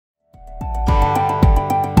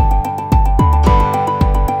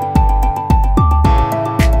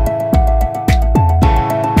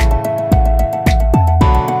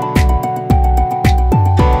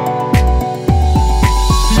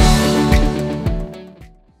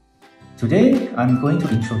Today, I'm going to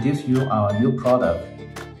introduce you our new product,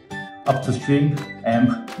 Up2stream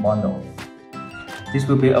Amp Mono. This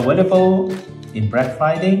will be available in Black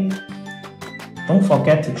Friday. Don't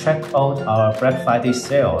forget to check out our Black Friday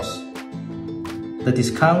sales. The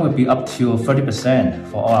discount will be up to 30%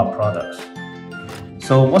 for all our products.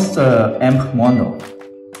 So what's the Amp Mono?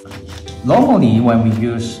 Normally, when we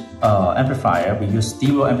use amplifier, we use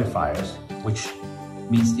stereo amplifiers, which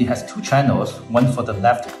means it has two channels, one for the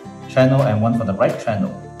left channel and one for the right channel.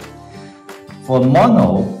 For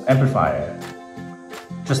mono amplifier,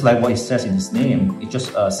 just like what it says in its name, it's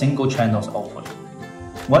just a single channel output.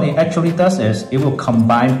 What it actually does is it will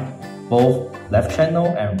combine both left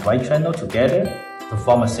channel and right channel together to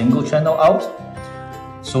form a single channel out,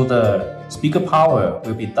 so the speaker power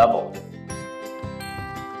will be doubled.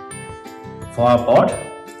 For our board,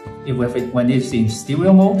 when it's in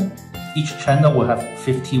stereo mode, each channel will have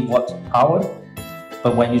 50 watt power,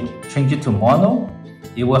 but when you change it to mono,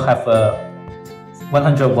 it will have a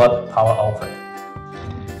 100 watt power output.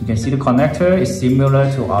 You can see the connector is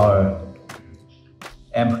similar to our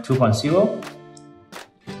Amp 2.0.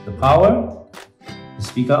 The power, the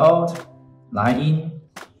speaker out, line in,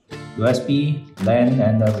 USB, LAN,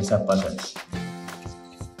 and the reset buttons.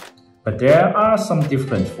 But there are some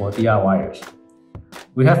difference for DIYers.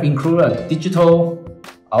 We have included a digital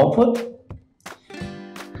output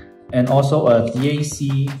and also a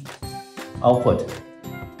DAC output.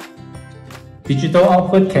 Digital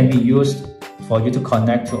output can be used for you to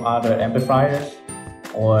connect to other amplifiers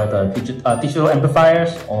or the digital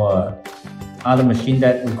amplifiers or other machine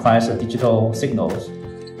that requires a digital signals.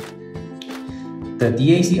 The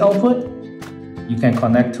DAC output, you can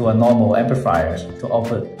connect to a normal amplifiers to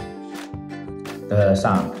output the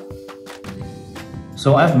sound.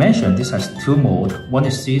 So I've mentioned this has two modes. One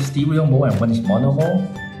is stereo mode and one is mono mode.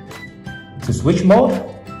 To switch mode,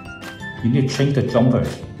 you need to change the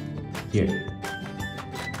jumpers here.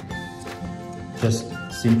 Just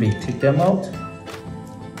simply take them out.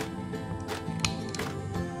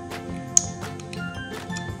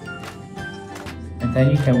 And then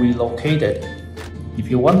you can relocate it. If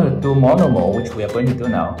you want to do mono mode, which we are going to do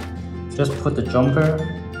now, just put the jumper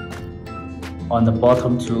on the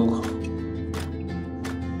bottom two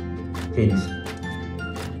pins.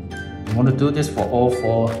 You want to do this for all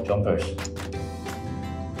four jumpers.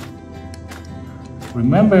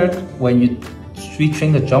 Remember, when you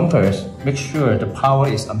switching the jumpers, make sure the power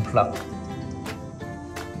is unplugged.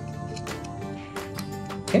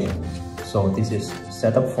 Okay, so this is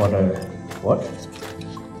set up for the board.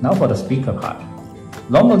 Now for the speaker part.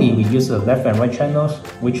 Normally we use the left and right channels,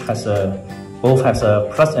 which has both has a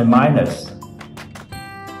plus and minus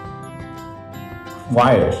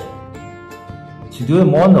wires. To do a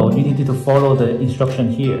mono, you need to follow the instruction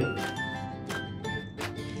here.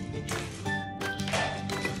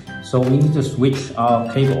 So we need to switch our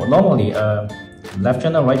cable. Normally, left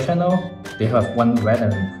channel, right channel, they have one red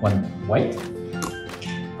and one white.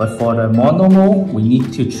 But for the mono mode, we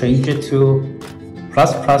need to change it to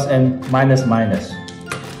plus plus and minus minus.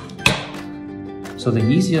 So the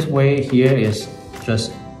easiest way here is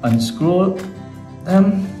just unscrew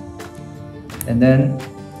them and then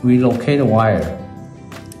relocate the wire.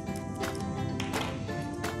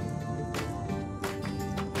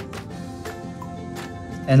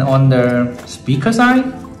 And on the speaker side,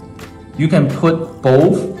 you can put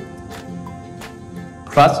both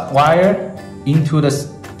plus wire into the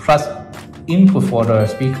plus input for the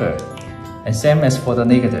speaker, and same as for the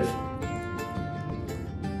negative.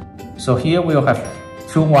 So here we'll have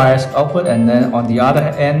two wires output, and then on the other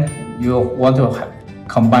end, you want to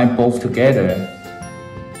combine both together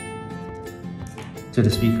to the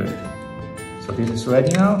speaker. So this is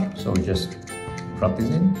ready now, so we just plug this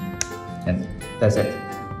in, and that's it.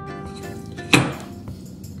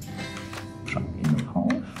 Plug in the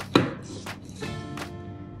hole.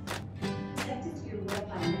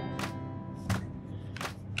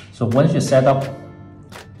 So once you set up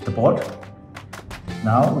the board,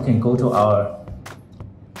 now we can go to our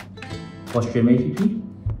Up2stream app.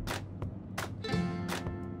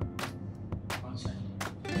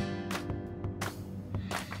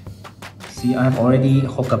 See, I have already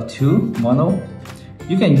hooked up two mono.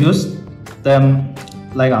 You can use them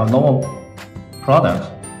like our normal product,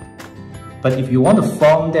 but if you want to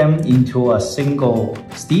form them into a single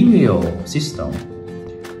stereo system,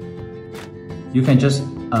 you can just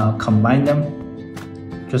combine them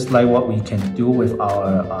just like what we can do with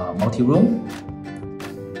our multi-room.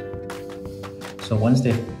 So once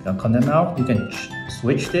they are connected out, you can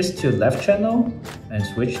switch this to left channel and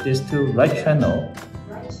switch this to right channel.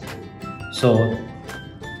 So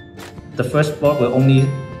the first board will only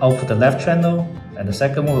output the left channel, and the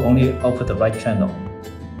second one will only output the right channel.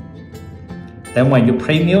 Then when you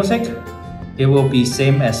play music, it will be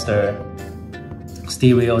same as the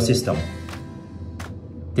stereo system.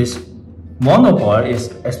 This mono board is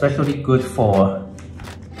especially good for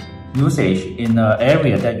usage in an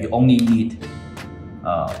area that you only need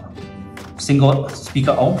single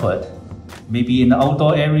speaker output, maybe in the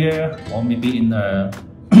outdoor area or maybe in a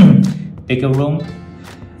bigger room.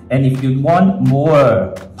 And if you want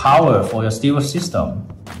more power for your stereo system,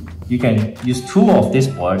 you can use two of this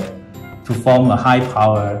board to form a high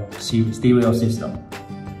power stereo system.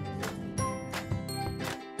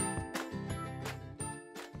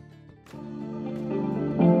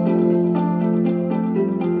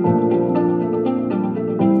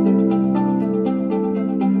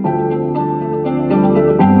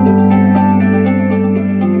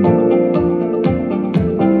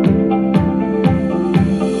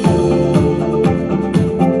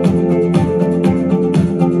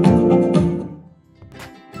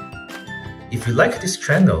 If you like this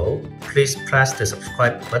channel, please press the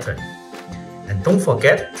subscribe button. And don't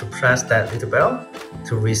forget to press that little bell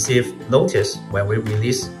to receive notice when we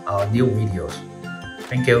release our new videos.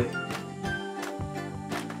 Thank you.